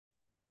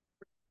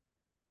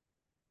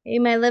Hey,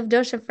 my Live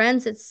Dosha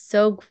friends, it's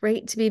so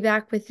great to be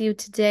back with you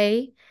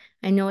today.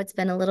 I know it's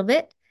been a little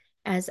bit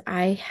as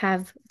I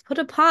have put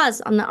a pause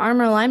on the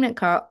armor alignment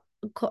call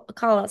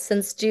out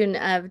since June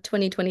of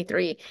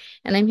 2023.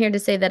 And I'm here to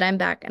say that I'm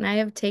back and I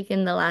have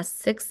taken the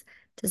last 6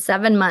 to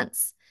 7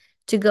 months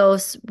to go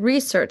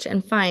research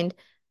and find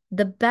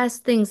the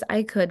best things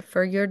I could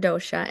for your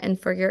dosha and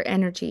for your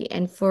energy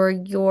and for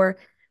your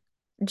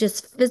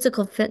just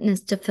physical fitness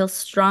to feel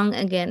strong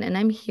again. And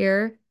I'm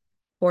here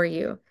for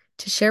you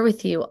to share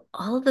with you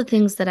all the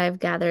things that I've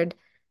gathered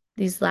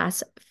these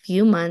last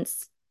few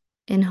months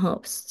in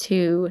hopes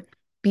to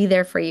be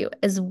there for you,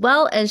 as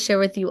well as share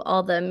with you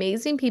all the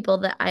amazing people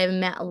that I have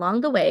met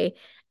along the way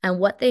and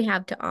what they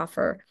have to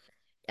offer.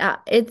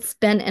 It's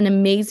been an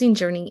amazing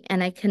journey,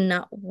 and I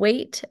cannot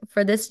wait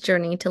for this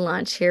journey to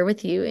launch here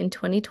with you in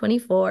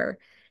 2024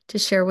 to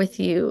share with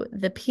you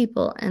the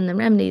people and the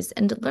remedies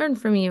and to learn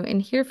from you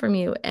and hear from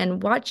you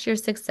and watch your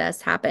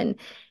success happen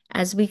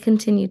as we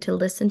continue to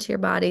listen to your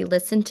body,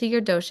 listen to your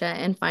dosha,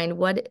 and find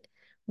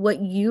what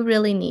you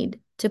really need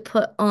to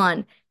put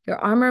on your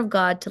armor of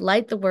God to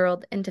light the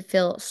world and to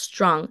feel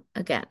strong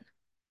again.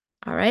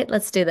 All right,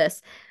 let's do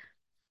this.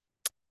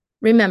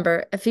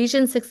 Remember,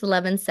 Ephesians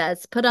 6:11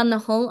 says, "Put on the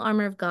whole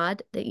armor of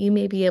God that you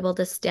may be able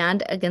to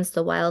stand against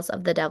the wiles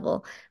of the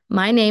devil."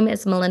 My name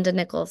is Melinda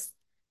Nichols.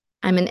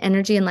 I'm an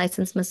energy and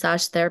licensed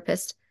massage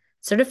therapist,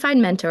 certified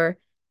mentor,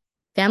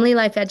 family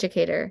life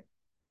educator,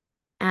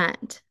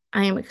 and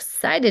I am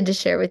excited to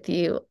share with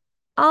you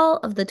all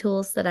of the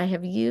tools that I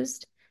have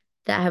used,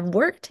 that have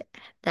worked,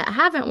 that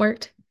haven't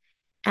worked,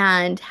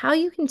 and how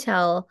you can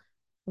tell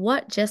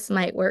what just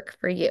might work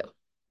for you.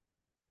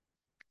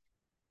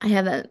 I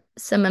have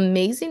some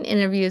amazing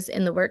interviews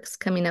in the works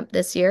coming up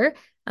this year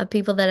of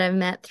people that I've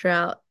met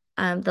throughout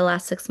the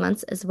last 6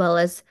 months, as well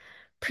as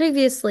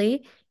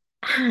previously.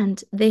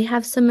 And they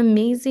have some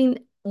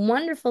amazing,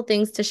 wonderful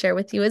things to share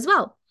with you as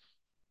well.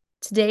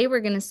 Today,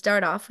 we're going to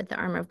start off with the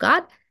armor of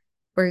God.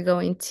 We're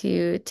going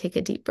to take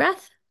a deep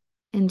breath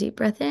and deep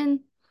breath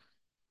in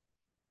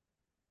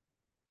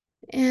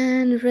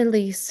and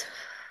release.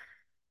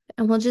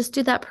 And we'll just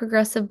do that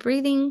progressive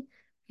breathing.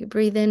 You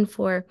breathe in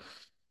for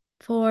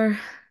 4,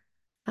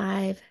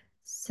 5,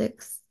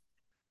 6,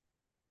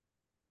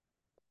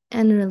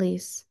 and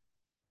release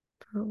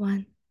for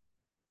 1,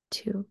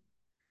 2,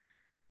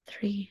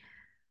 3,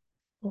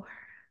 4,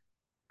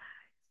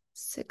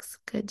 6.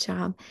 Good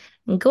job.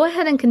 And go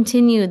ahead and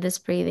continue this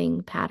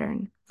breathing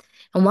pattern.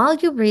 And while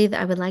you breathe,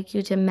 I would like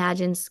you to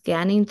imagine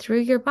scanning through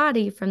your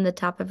body from the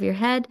top of your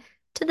head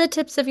to the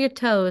tips of your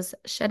toes,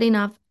 shutting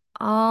off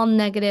all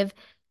negative,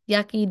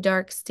 yucky,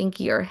 dark,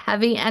 stinky, or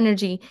heavy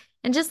energy,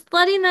 and just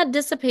letting that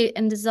dissipate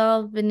and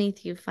dissolve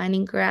beneath you,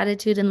 finding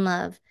gratitude and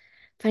love,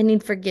 finding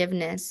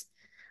forgiveness,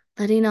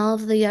 letting all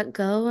of the yuck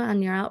go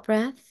on your out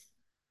breath,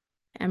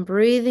 and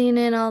breathing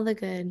in all the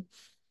good.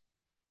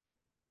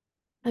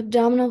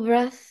 Abdominal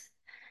breath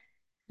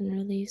and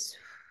release,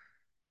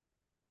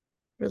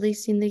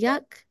 releasing the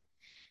yuck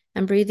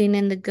and breathing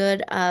in the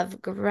good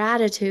of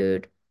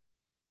gratitude,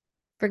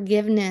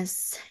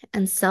 forgiveness,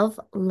 and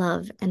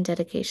self-love and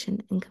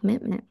dedication and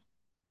commitment.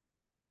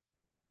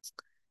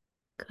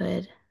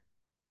 Good.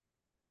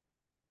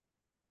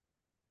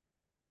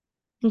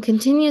 And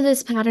continue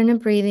this pattern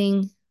of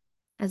breathing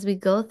as we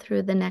go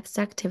through the next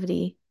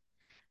activity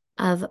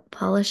of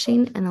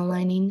polishing and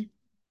aligning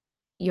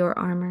your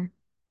armor.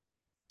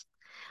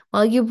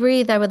 While you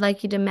breathe, I would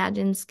like you to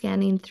imagine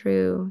scanning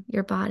through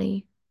your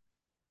body.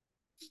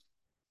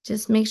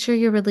 Just make sure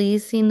you're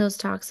releasing those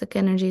toxic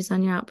energies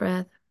on your out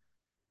breath.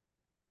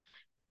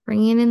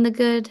 Bringing in the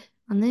good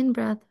on the in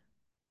breath.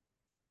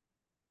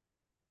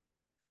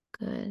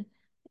 Good.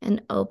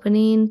 And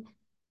opening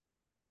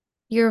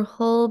your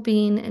whole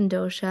being and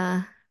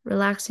dosha,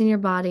 relaxing your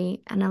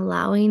body and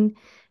allowing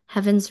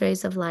heaven's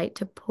rays of light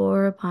to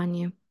pour upon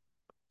you,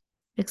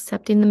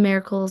 accepting the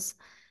miracles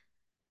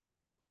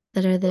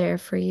that are there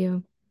for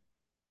you.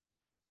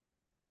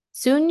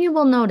 Soon you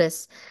will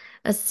notice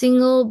a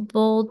single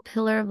bold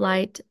pillar of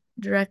light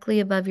directly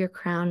above your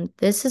crown.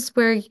 This is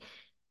where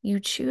you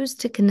choose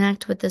to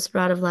connect with this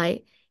rod of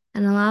light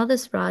and allow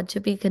this rod to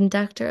be a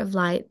conductor of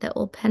light that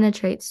will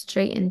penetrate,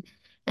 straighten,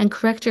 and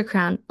correct your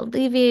crown,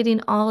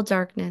 alleviating all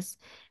darkness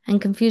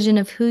and confusion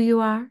of who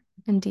you are.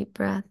 And deep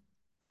breath.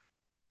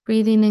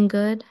 Breathing in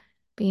good,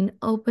 being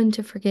open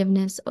to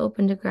forgiveness,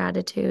 open to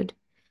gratitude,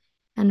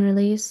 and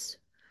release,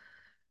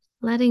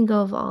 letting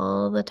go of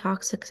all the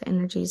toxic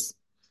energies.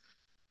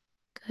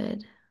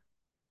 Good.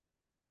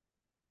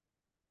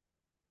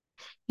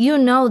 You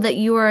know that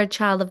you are a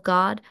child of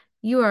God.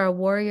 You are a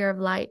warrior of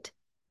light.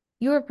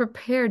 You are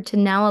prepared to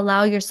now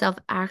allow yourself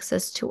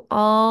access to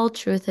all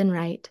truth and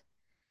right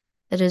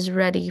that is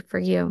ready for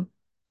you.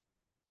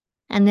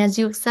 And as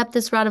you accept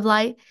this rod of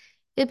light,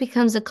 it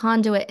becomes a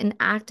conduit in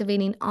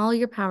activating all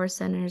your power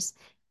centers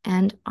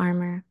and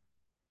armor,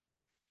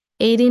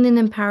 aiding and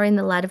empowering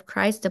the light of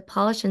Christ to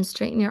polish and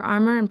straighten your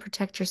armor and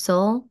protect your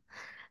soul.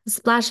 A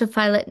splash of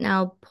violet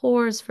now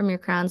pours from your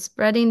crown,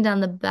 spreading down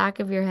the back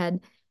of your head,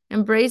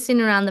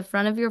 embracing around the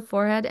front of your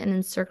forehead and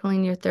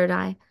encircling your third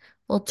eye,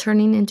 while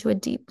turning into a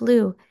deep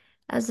blue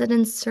as it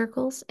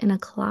encircles in a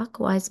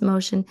clockwise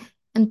motion,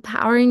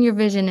 empowering your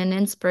vision and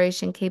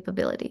inspiration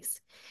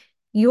capabilities.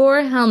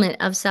 Your helmet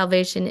of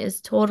salvation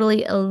is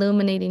totally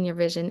illuminating your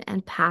vision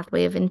and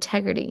pathway of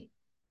integrity,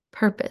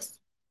 purpose,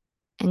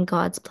 and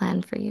God's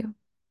plan for you.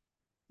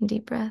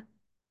 Deep breath.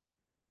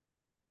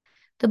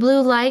 The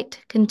blue light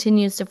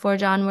continues to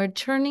forge onward,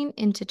 turning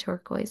into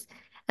turquoise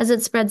as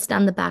it spreads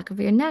down the back of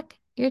your neck,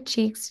 your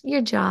cheeks,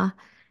 your jaw,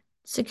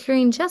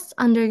 securing just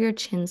under your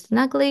chin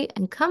snugly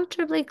and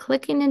comfortably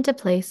clicking into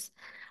place,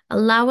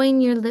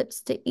 allowing your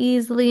lips to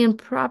easily and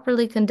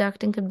properly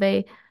conduct and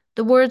convey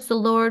the words the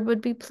Lord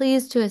would be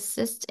pleased to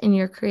assist in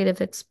your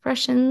creative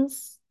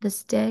expressions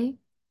this day.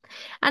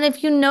 And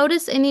if you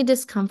notice any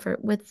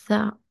discomfort with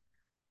the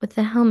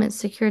helmet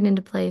secured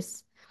into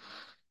place,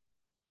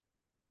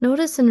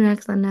 notice and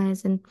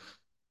recognize, and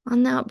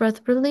on the out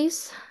breath,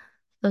 release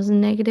those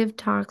negative,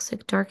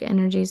 toxic, dark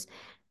energies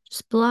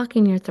just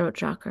blocking your throat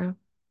chakra.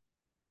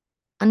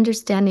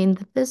 Understanding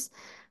that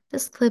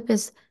this clip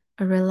is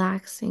a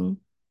relaxing,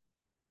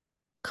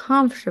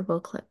 comfortable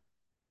clip.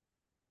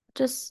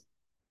 Just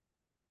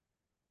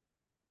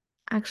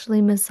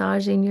actually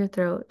massaging your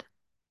throat,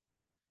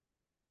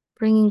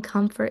 bringing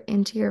comfort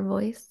into your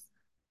voice.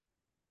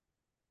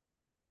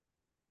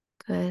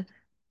 Good.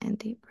 And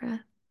deep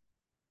breath.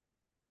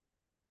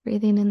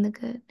 Breathing in the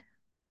good.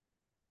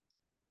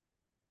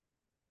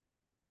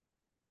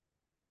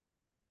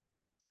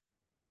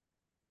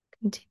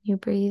 Continue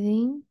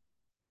breathing.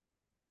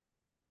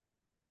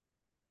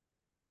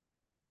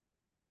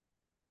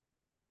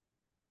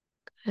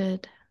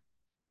 Good.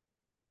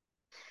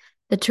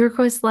 The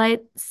turquoise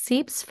light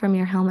seeps from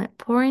your helmet,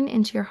 pouring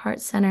into your heart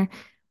center,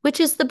 which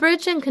is the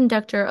bridge and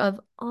conductor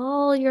of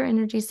all your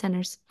energy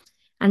centers.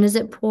 And as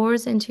it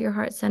pours into your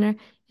heart center,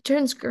 it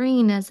turns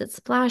green as it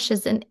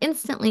splashes and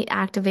instantly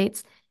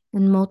activates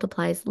and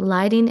multiplies,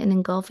 lighting and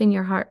engulfing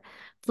your heart,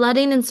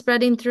 flooding and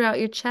spreading throughout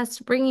your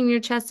chest, bringing your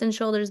chest and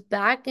shoulders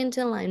back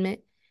into alignment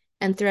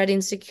and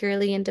threading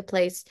securely into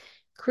place,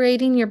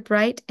 creating your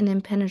bright and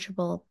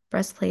impenetrable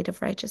breastplate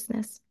of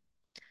righteousness.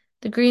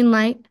 The green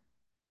light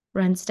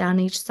runs down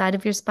each side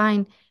of your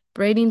spine,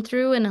 braiding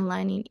through and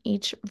aligning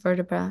each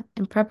vertebra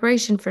in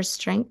preparation for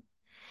strength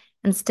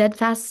and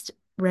steadfast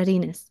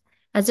readiness.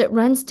 As it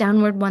runs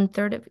downward,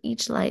 1/3 of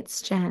each light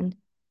strand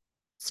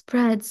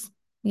spreads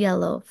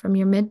yellow from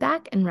your mid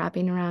back and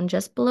wrapping around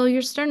just below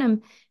your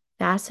sternum,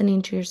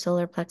 fastening to your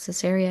solar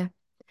plexus area.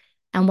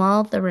 And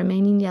while the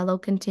remaining yellow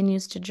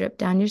continues to drip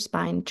down your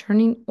spine,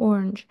 turning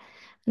orange,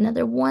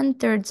 another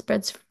 1/3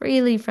 spreads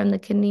freely from the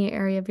kidney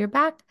area of your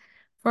back,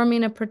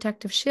 forming a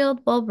protective shield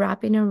while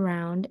wrapping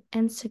around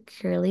and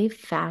securely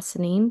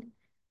fastening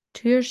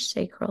to your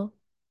sacral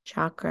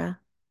chakra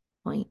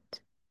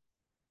point.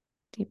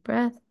 Deep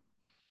breath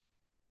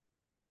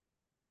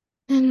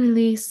and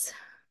release.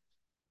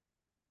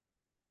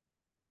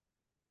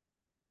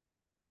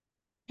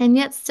 And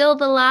yet still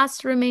the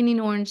last remaining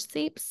orange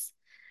seeps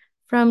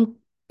from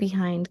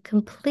behind,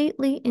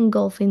 completely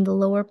engulfing the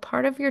lower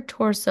part of your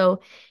torso,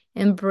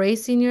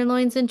 embracing your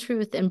loins in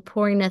truth and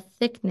pouring a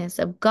thickness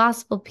of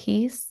gospel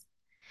peace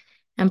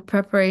and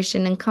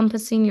preparation,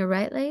 encompassing your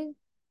right leg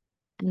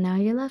and now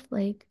your left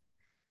leg,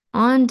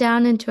 on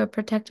down into a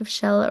protective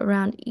shell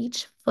around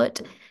each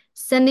foot,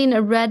 sending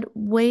a red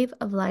wave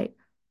of light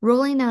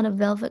rolling out a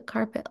velvet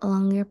carpet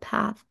along your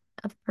path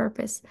of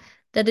purpose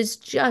that is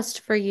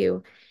just for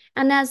you.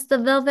 And as the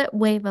velvet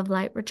wave of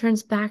light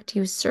returns back to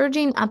you,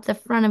 surging up the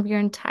front of your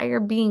entire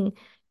being,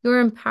 you're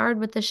empowered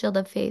with the shield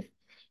of faith,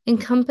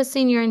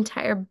 encompassing your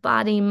entire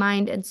body,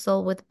 mind, and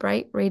soul with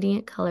bright,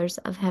 radiant colors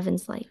of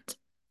heaven's light.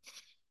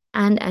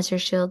 And as your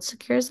shield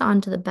secures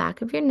onto the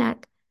back of your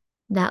neck,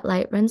 that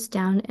light runs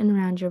down and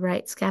around your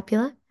right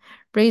scapula,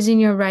 raising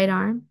your right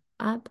arm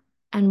up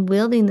and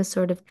wielding the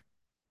sword of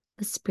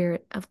the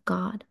Spirit of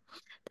God.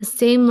 The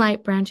same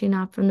light branching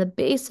off from the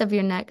base of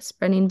your neck,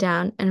 spreading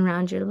down and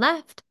around your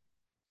left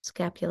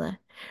scapula,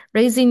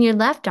 raising your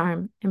left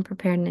arm in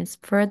preparedness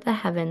for the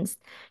heavens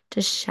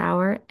to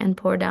shower and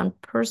pour down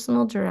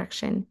personal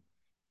direction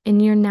in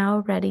your now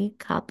ready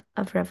cup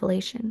of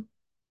revelation.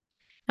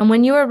 And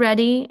when you are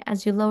ready,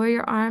 as you lower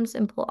your arms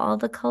and pull all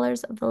the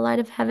colors of the light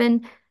of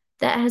heaven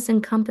that has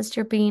encompassed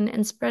your being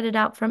and spread it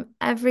out from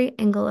every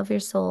angle of your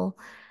soul,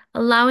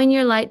 allowing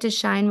your light to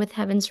shine with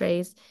heaven's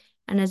rays.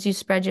 And as you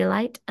spread your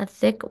light, a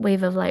thick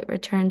wave of light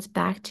returns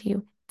back to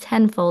you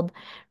tenfold,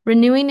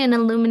 renewing and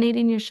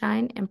illuminating your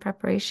shine in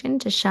preparation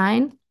to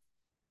shine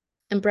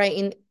and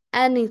brighten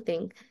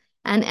anything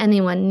and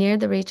anyone near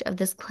the reach of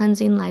this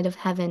cleansing light of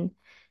heaven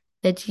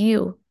that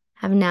you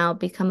have now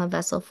become a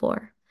vessel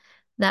for.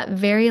 That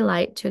very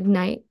light to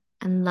ignite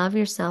and love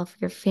yourself,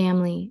 your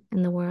family,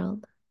 and the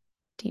world.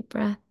 Deep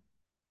breath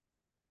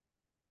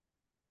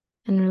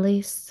and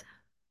release.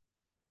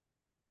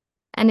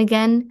 And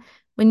again,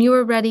 when you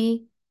are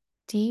ready,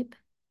 deep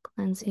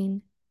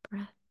cleansing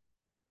breath.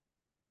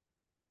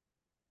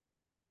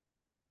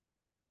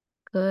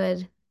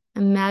 Good.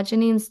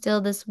 Imagining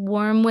still this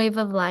warm wave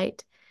of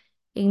light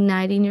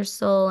igniting your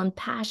soul and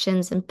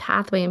passions and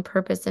pathway and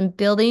purpose and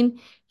building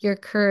your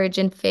courage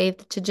and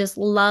faith to just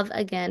love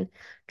again.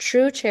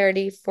 True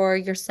charity for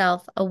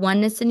yourself, a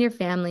oneness in your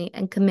family,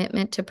 and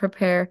commitment to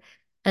prepare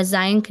a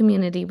Zion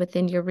community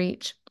within your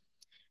reach.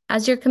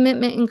 As your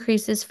commitment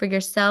increases for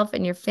yourself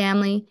and your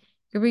family,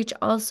 your reach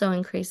also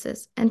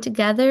increases. And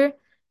together,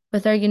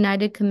 with our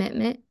united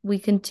commitment, we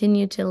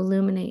continue to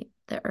illuminate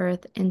the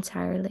earth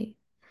entirely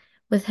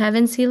with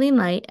heaven's healing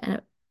light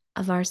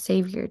of our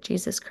Savior,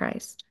 Jesus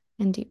Christ.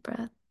 And deep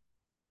breath.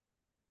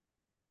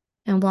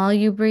 And while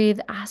you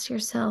breathe, ask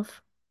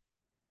yourself,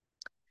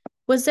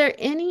 was there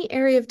any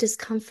area of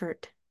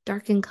discomfort,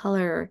 darkened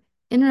color, or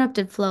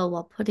interrupted flow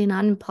while putting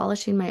on and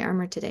polishing my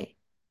armor today?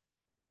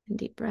 And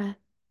deep breath.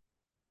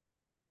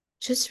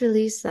 Just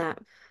release that.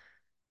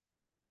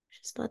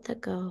 Just let that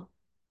go.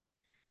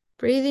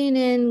 Breathing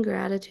in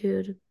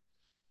gratitude,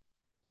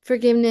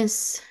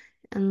 forgiveness,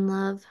 and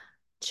love,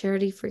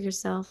 charity for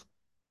yourself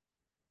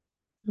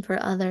and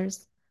for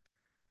others.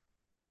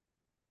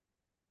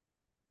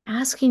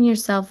 Asking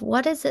yourself,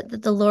 what is it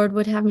that the Lord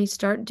would have me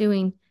start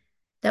doing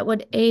that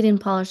would aid in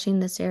polishing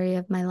this area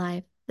of my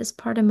life, this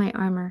part of my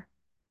armor?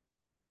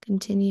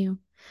 Continue.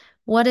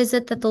 What is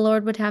it that the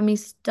Lord would have me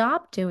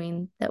stop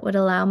doing that would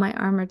allow my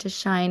armor to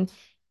shine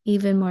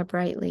even more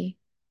brightly?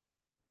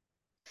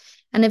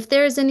 And if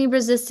there is any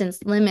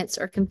resistance, limits,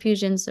 or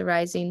confusions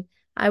arising,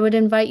 I would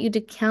invite you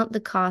to count the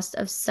cost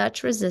of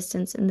such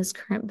resistance in this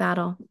current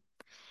battle.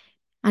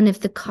 And if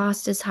the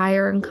cost is high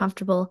or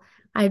uncomfortable,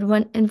 I'd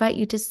invite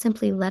you to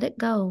simply let it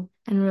go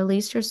and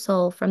release your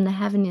soul from the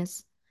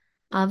heaviness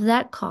of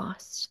that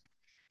cost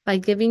by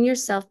giving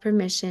yourself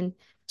permission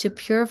to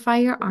purify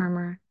your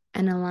armor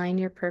and align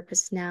your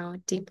purpose now.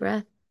 Deep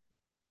breath.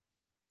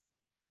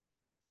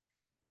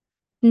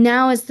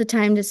 Now is the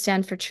time to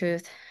stand for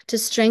truth, to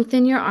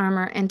strengthen your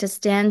armor, and to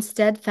stand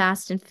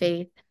steadfast in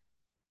faith.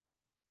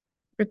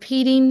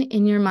 Repeating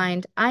in your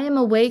mind, I am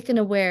awake and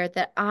aware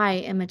that I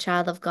am a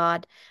child of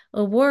God,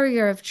 a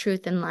warrior of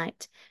truth and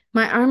light.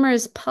 My armor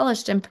is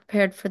polished and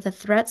prepared for the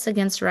threats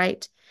against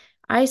right.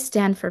 I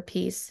stand for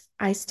peace.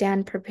 I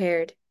stand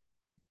prepared.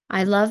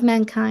 I love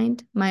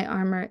mankind. My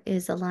armor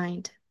is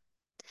aligned.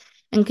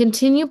 And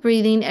continue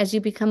breathing as you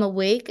become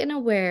awake and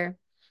aware,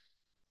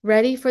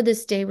 ready for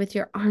this day with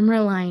your armor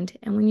aligned.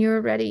 And when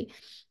you're ready,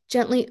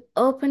 gently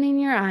opening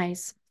your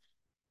eyes,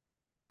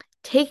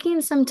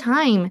 taking some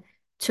time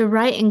to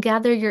write and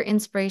gather your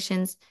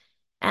inspirations,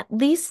 at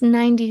least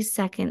 90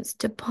 seconds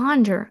to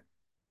ponder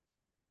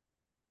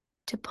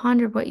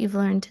what you've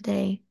learned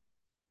today,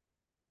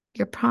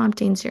 your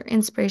promptings, your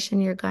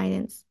inspiration, your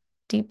guidance.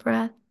 Deep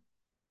breath,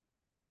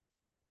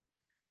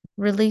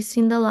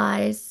 releasing the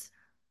lies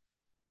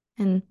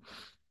and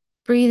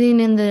breathing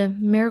in the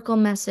miracle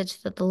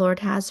message that the Lord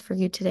has for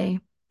you today,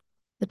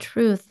 the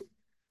truth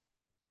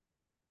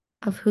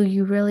of who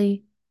you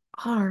really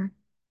are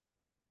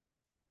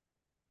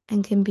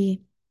and can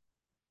be.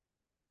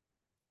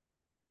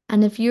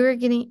 And if you're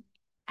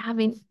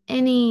having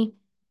any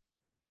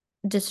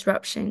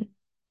disruption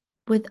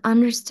with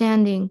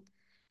understanding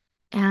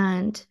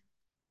and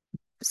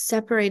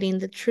separating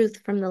the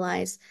truth from the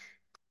lies,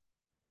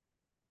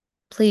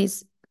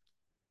 please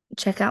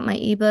check out my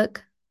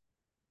ebook.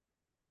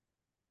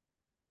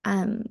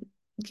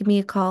 Give me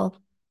a call,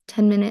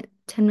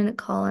 10-minute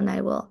call, and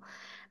I will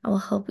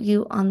help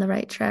you on the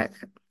right track.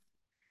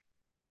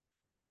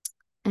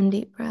 And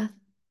deep breath,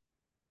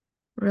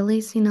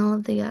 releasing all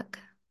of the yuck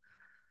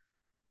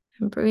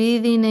and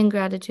breathing in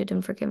gratitude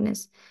and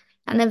forgiveness.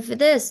 And if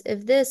this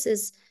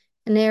is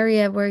an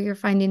area where you're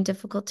finding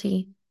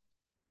difficulty,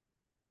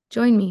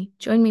 join me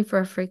for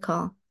a free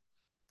call.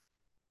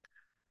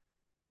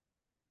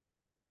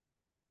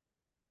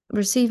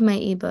 Receive my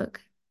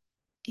ebook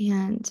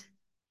and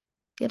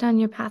get on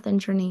your path and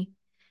journey,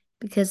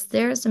 because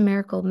there's a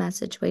miracle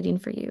message waiting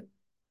for you.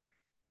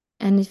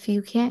 And if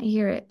you can't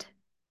hear it,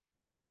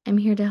 I'm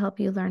here to help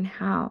you learn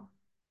how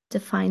to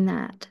find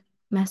that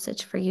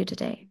message for you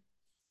today.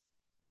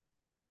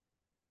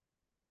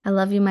 I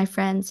love you, my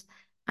friends.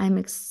 I'm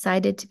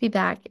excited to be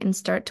back and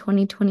start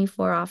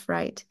 2024 off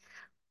right.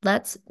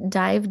 Let's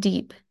dive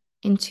deep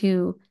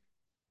into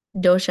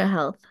dosha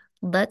health.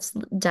 Let's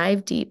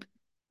dive deep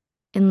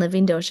in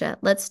living dosha.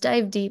 Let's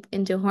dive deep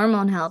into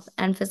hormone health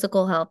and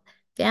physical health,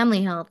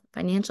 family health,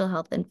 financial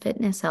health, and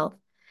fitness health.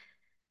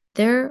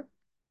 There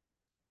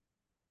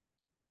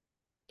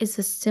is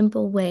a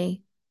simple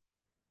way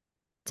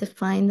to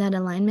find that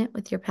alignment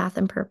with your path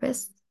and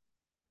purpose.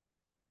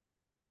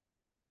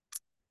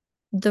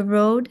 The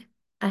road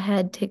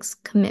ahead takes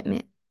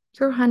commitment,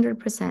 your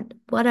 100%,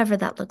 whatever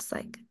that looks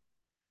like.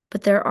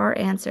 But there are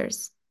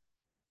answers.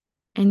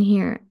 And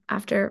here,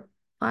 after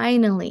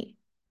finally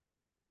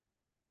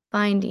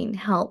finding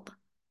help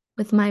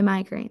with my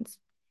migraines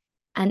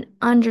and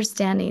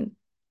understanding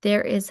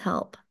there is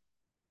help,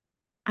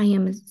 I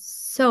am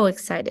so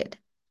excited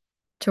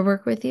to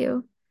work with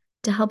you,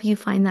 to help you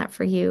find that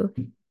for you,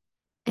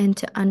 and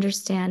to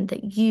understand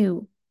that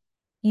you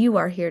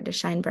are here to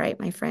shine bright,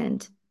 my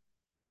friend.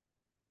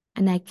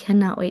 And I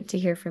cannot wait to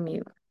hear from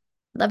you.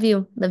 Love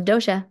you. Live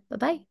dosha.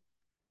 Bye-bye.